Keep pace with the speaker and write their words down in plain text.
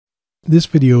This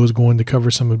video is going to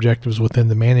cover some objectives within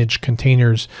the Manage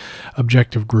Containers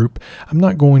objective group. I'm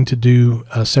not going to do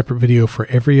a separate video for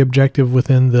every objective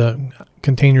within the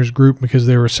containers group because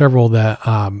there are several that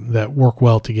that work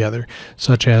well together,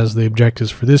 such as the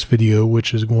objectives for this video,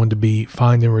 which is going to be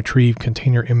find and retrieve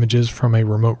container images from a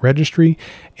remote registry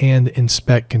and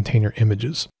inspect container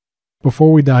images.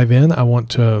 Before we dive in, I want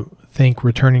to thank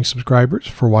returning subscribers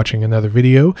for watching another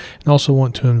video, and also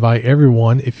want to invite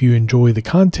everyone, if you enjoy the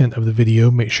content of the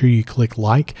video, make sure you click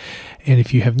like, and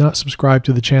if you have not subscribed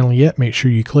to the channel yet, make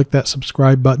sure you click that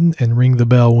subscribe button and ring the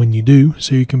bell when you do,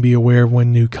 so you can be aware of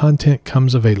when new content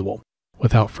comes available.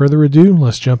 Without further ado,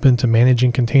 let's jump into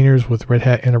managing containers with Red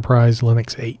Hat Enterprise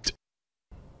Linux 8.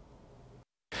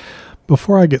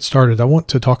 Before I get started, I want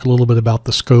to talk a little bit about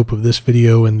the scope of this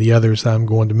video and the others that I'm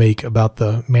going to make about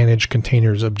the Manage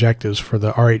Containers objectives for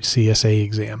the RHCSA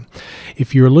exam.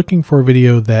 If you're looking for a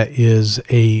video that is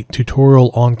a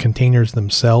tutorial on containers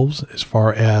themselves, as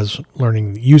far as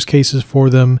learning use cases for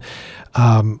them,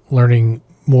 learning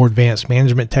more advanced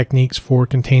management techniques for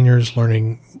containers,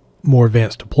 learning more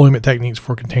advanced deployment techniques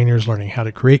for containers, learning how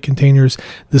to create containers,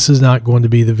 this is not going to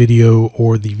be the video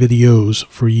or the videos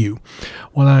for you.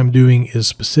 What I'm doing is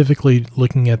specifically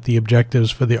looking at the objectives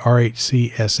for the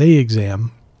RHCSA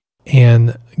exam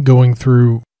and going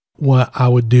through what I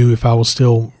would do if I was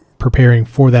still preparing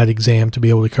for that exam to be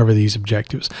able to cover these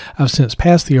objectives. I've since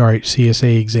passed the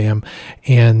RHCSA exam,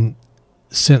 and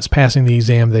since passing the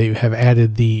exam, they have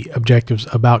added the objectives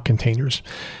about containers.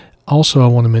 Also, I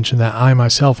want to mention that I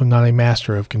myself am not a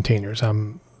master of containers.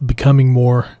 I'm becoming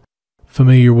more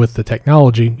familiar with the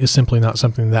technology. It's simply not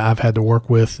something that I've had to work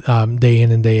with day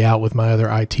in and day out with my other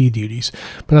IT duties.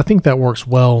 But I think that works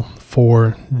well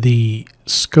for the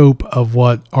scope of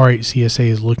what RHCSA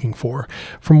is looking for.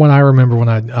 From what I remember when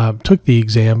I took the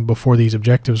exam before these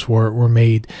objectives were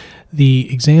made,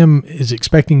 the exam is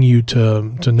expecting you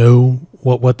to know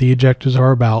what the objectives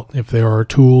are about. If there are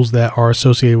tools that are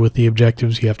associated with the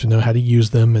objectives, you have to know how to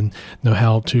use them and know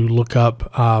how to look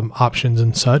up options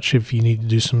and such if you need to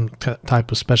do some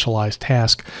type of specialized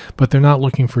task, but they're not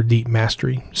looking for deep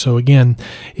mastery. So again,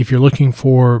 if you're looking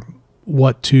for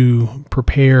what to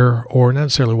prepare, or not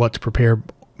necessarily what to prepare,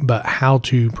 but how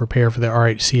to prepare for the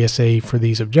RHCSA for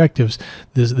these objectives,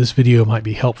 this video might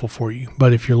be helpful for you.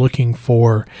 But if you're looking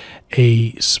for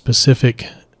a specific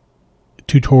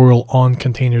tutorial on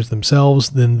containers themselves,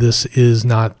 then this is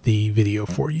not the video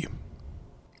for you.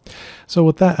 So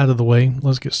with that out of the way,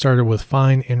 let's get started with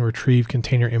find and retrieve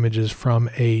container images from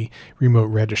a remote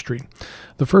registry.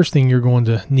 The first thing you're going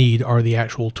to need are the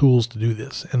actual tools to do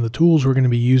this, and the tools we're going to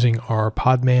be using are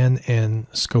Podman and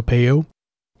Skopeo.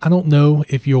 I don't know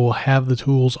if you'll have the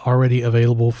tools already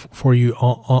available for you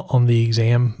on the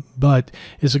exam, but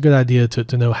it's a good idea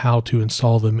to know how to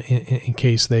install them in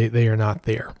case they are not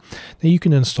there. Now you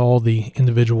can install the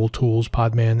individual tools,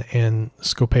 Podman and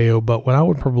Skopeo, but what I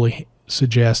would probably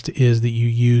suggest is that you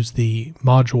use the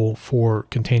module for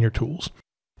container tools.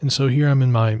 And so here I'm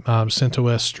in my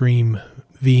CentOS Stream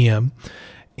VM,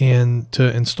 and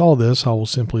to install this I will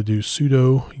simply do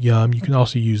sudo yum. You can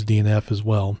also use DNF as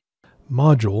well.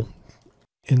 Module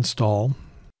install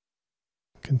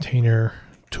container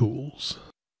tools.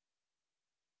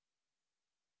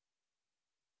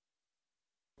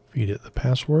 Feed it the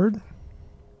password.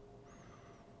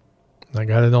 I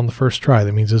got it on the first try.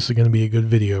 That means this is going to be a good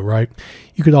video, right?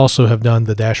 You could also have done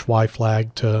the -y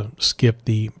flag to skip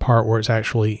the part where it's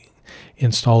actually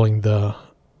installing the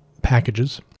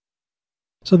packages.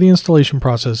 So the installation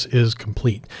process is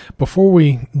complete. Before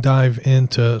we dive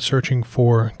into searching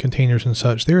for containers and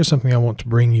such, there is something I want to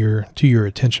bring to your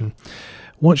attention.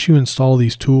 Once you install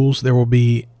these tools, there will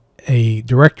be a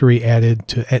directory added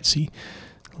to Etsy.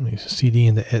 Let me cd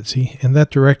into Etsy, and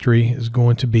that directory is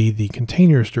going to be the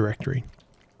containers directory.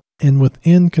 And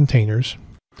within containers,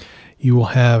 you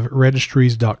will have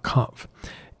registries.conf.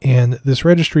 And this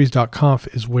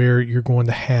registries.conf is where you're going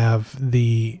to have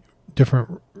the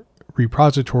different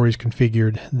repositories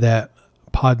configured that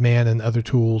Podman and other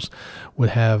tools would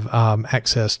have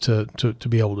access to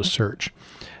be able to search.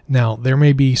 Now, there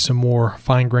may be some more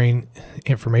fine-grained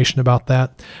information about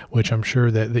that, which I'm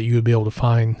sure that you would be able to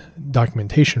find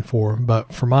documentation for,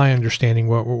 but from my understanding,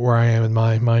 where I am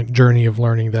in my journey of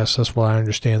learning this, that's what I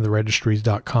understand the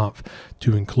registries.conf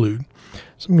to include.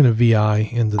 So I'm going to VI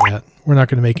into that. We're not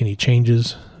going to make any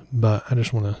changes, but I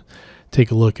just want to take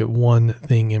a look at one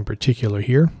thing in particular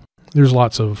here. There's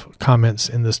lots of comments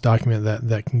in this document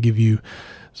that can give you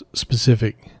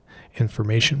specific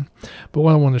information. But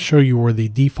what I want to show you are the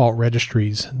default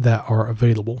registries that are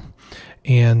available.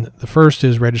 And the first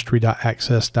is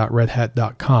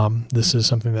registry.access.redhat.com. This is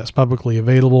something that's publicly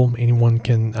available. Anyone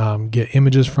can get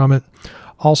images from it.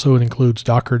 Also, it includes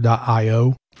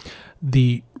docker.io.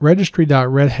 The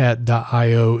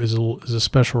registry.redhat.io is a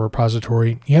special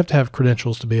repository. You have to have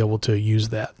credentials to be able to use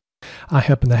that. I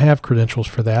happen to have credentials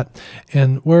for that,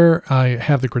 and where I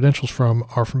have the credentials from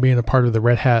are from being a part of the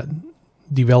Red Hat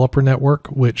developer network,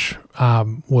 which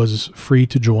was free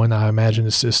to join. I imagine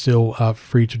it's still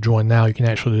free to join now. You can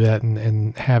actually do that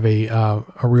and have a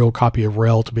real copy of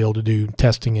RHEL to be able to do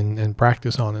testing and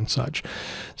practice on and such.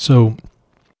 So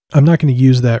I'm not going to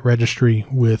use that registry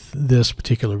with this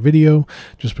particular video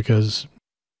just because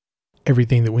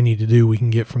everything that we need to do we can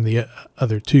get from the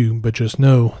other two, but just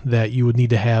know that you would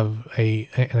need to have an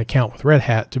account with Red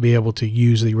Hat to be able to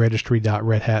use the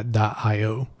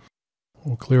registry.redhat.io.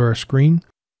 We'll clear our screen,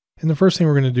 and the first thing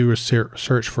we're going to do is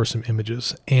search for some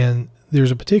images, and there's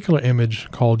a particular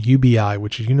image called UBI,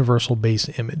 which is Universal Base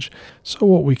Image. So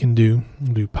what we can do,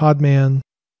 we'll do Podman,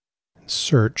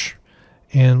 search,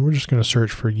 and we're just going to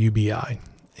search for UBI,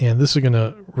 and this is going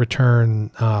to return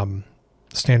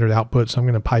standard output, so I'm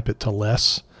going to pipe it to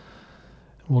less.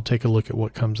 We'll take a look at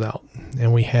what comes out,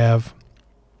 and we have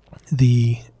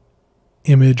the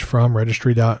image from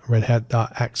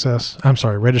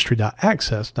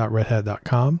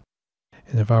registry.access.redhat.com.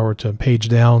 And if I were to page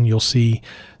down, you'll see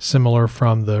similar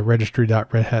from the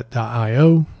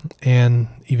registry.redhat.io, and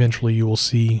eventually you will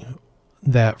see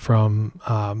that from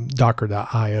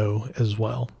docker.io as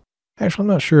well. Actually, I'm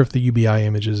not sure if the UBI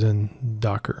image is in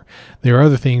Docker. There are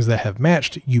other things that have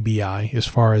matched UBI as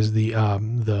far as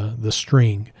the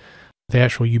string. The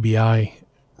actual UBI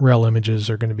RHEL images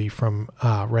are going to be from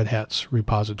Red Hat's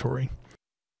repository.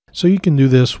 So you can do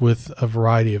this with a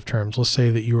variety of terms. Let's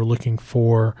say that you were looking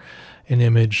for an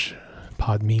image,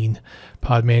 Podman,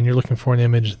 you're looking for an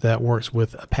image that works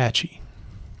with Apache,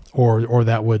 or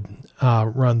that would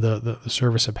run the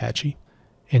service Apache.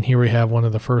 And here we have one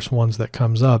of the first ones that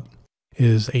comes up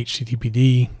is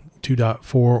HTTPD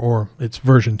 2.4, or it's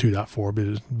version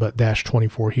 2.4, but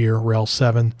 -24 here, RHEL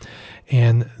 7,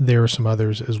 and there are some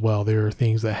others as well. There are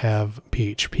things that have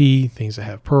PHP, things that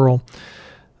have Perl,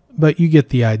 but you get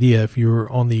the idea. If you were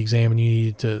on the exam and you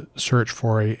needed to search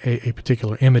for a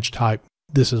particular image type,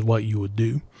 this is what you would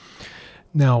do.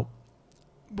 Now,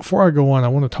 before I go on, I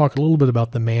want to talk a little bit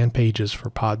about the man pages for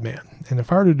Podman. And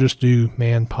if I were to just do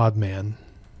man Podman,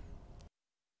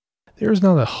 there's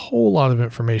not a whole lot of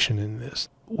information in this.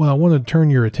 What I want to turn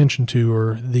your attention to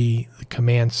are the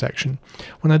command section.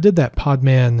 When I did that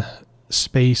Podman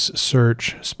space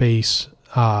search space,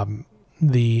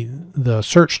 the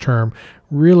search term,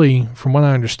 really, from what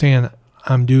I understand,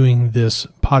 I'm doing this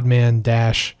Podman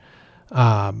dash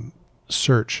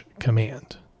search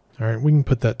command. All right, we can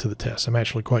put that to the test. I'm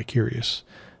actually quite curious.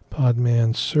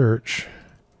 Podman search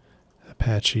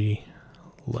Apache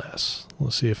less.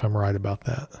 Let's see if I'm right about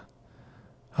that.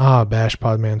 Bash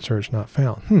Podman search not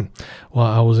found. Well,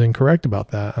 I was incorrect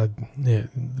about that. The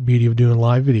beauty of doing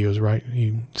live videos, right?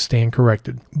 You stand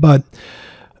corrected. But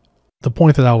the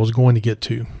point that I was going to get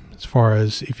to, as far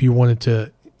as if you wanted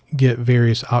to get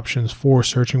various options for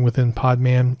searching within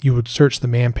Podman, you would search the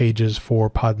man pages for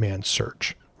Podman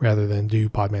search rather than do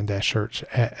Podman-search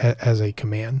as a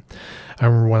command. I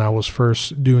remember when I was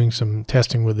first doing some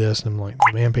testing with this, and I'm like,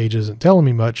 the man page isn't telling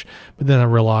me much, but then I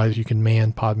realized you can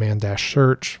man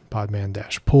Podman-search,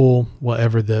 Podman-pull,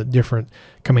 whatever the different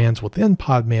commands within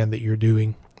Podman that you're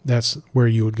doing, that's where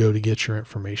you would go to get your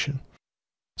information.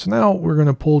 So now we're going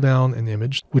to pull down an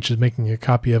image, which is making a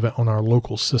copy of it on our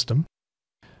local system.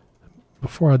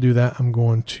 Before I do that, I'm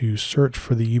going to search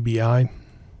for the UBI,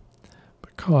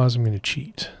 because I'm going to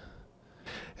cheat.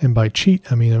 And by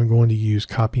cheat, I mean I'm going to use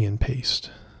copy and paste.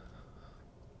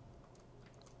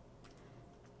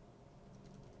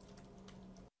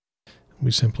 We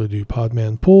simply do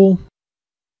Podman pull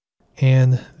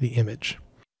and the image.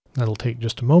 That'll take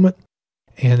just a moment,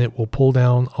 and it will pull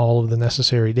down all of the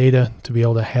necessary data to be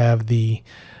able to have the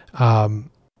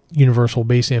universal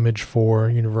base image for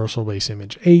universal base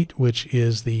image 8, which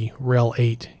is the RHEL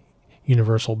 8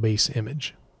 universal base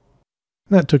image.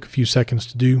 That took a few seconds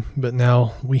to do, but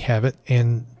now we have it.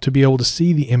 And to be able to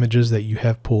see the images that you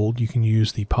have pulled, you can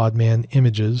use the Podman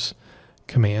images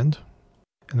command,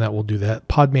 and that will do that.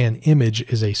 Podman image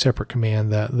is a separate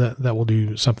command that will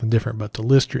do something different, but to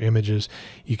list your images,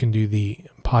 you can do the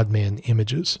Podman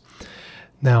images.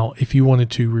 Now, if you wanted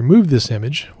to remove this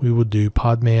image, we would do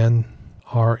Podman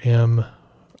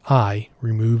RMI,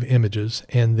 remove images,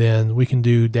 and then we can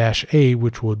do -A,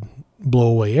 which would blow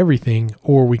away everything,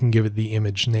 or we can give it the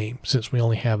image name. Since we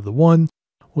only have the one,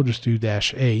 we'll just do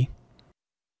 -A.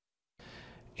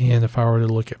 And if I were to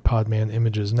look at Podman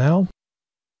images now,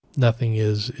 nothing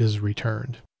is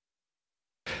returned.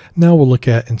 Now we'll look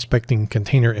at inspecting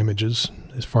container images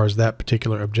as far as that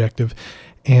particular objective.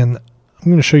 And I'm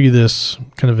going to show you this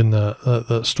kind of in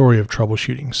the story of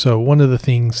troubleshooting. So one of the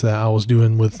things that I was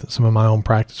doing with some of my own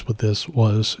practice with this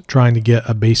was trying to get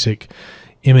a basic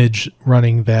image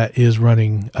running that is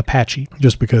running Apache,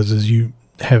 just because, as you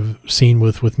have seen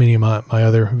with many of my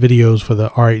other videos for the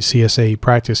RHCSA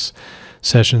practice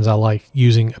sessions, I like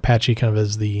using Apache kind of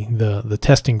as the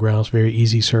testing grounds. Very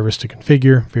easy service to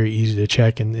configure, very easy to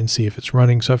check and see if it's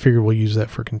running. So I figured we'll use that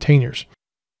for containers.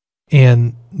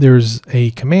 And there's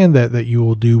a command that you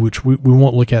will do, which we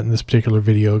won't look at in this particular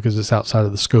video because it's outside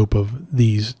of the scope of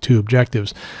these two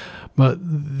objectives. But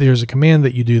there's a command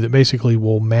that you do that basically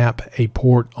will map a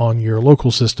port on your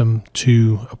local system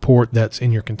to a port that's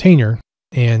in your container.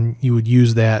 And you would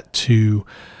use that to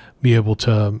be able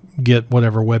to get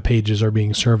whatever web pages are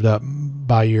being served up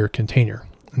by your container.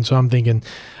 And so I'm thinking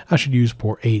I should use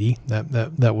port 80.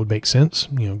 That would make sense.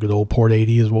 You know, good old port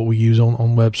 80 is what we use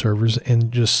on web servers,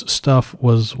 and just stuff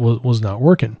was not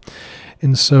working.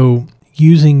 And so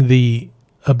using the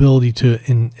ability to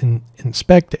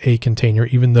inspect a container,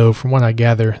 even though from what I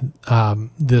gather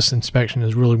this inspection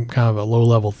is really kind of a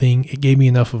low-level thing, it gave me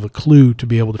enough of a clue to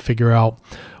be able to figure out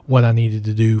what I needed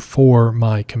to do for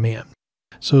my command.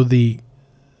 So the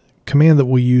command that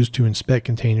we'll use to inspect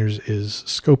containers is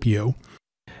skopeo.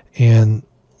 And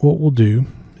what we'll do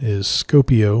is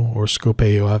skopeo, or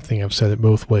skopeo, I think I've said it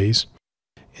both ways,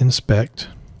 inspect.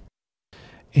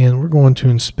 And we're going to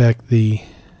inspect the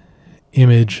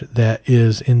image that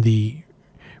is in the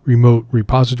remote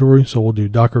repository. So we'll do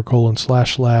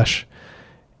docker://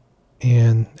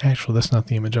 and actually that's not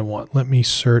the image I want. Let me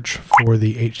search for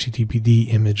the HTTPD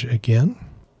image again.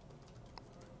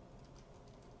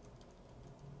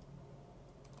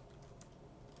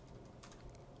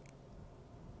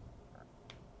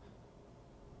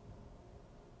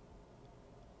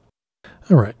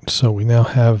 All right, so we now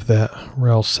have that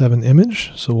RHEL 7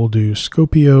 image. So we'll do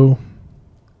skopeo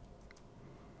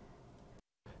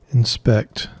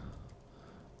inspect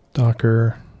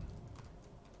docker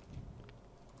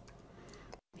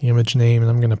the image name,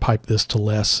 and I'm going to pipe this to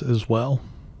less as well.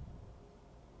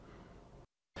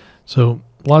 So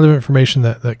a lot of information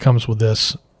that comes with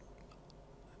this.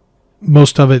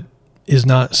 Most of it is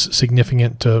not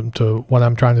significant to what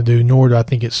I'm trying to do, nor do I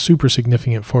think it's super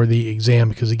significant for the exam,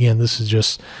 because again, this is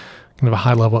just kind of a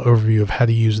high-level overview of how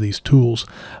to use these tools.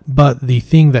 But the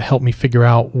thing that helped me figure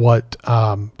out what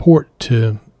port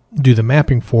to do the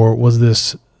mapping for was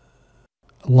this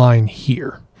line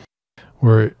here,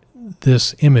 where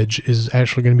this image is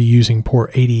actually going to be using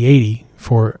port 8080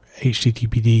 for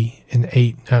HTTPD and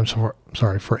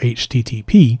for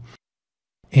HTTP,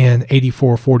 and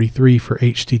 8443 for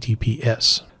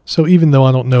HTTPS. So even though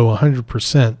I don't know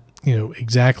 100%,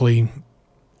 exactly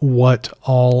what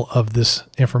all of this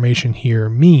information here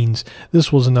means,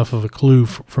 this was enough of a clue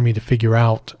for me to figure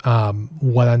out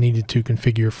what I needed to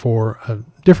configure for a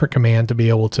different command to be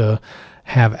able to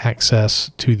have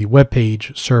access to the web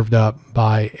page served up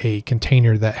by a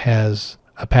container that has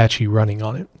Apache running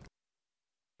on it.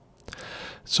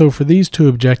 So for these two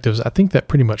objectives, I think that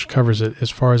pretty much covers it. As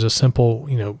far as a simple,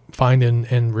 find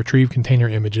and retrieve container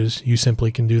images, you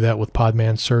simply can do that with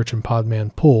Podman search and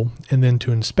Podman pull. And then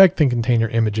to inspect the container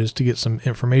images to get some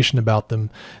information about them,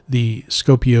 the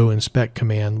skopeo inspect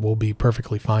command will be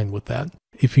perfectly fine with that.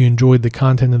 If you enjoyed the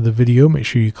content of the video, make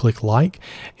sure you click like.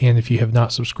 And if you have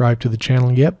not subscribed to the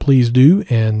channel yet, please do.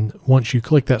 And once you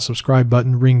click that subscribe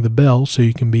button, ring the bell so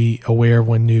you can be aware of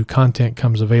when new content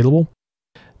comes available.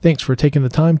 Thanks for taking the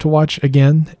time to watch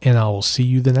again, and I will see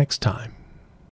you the next time.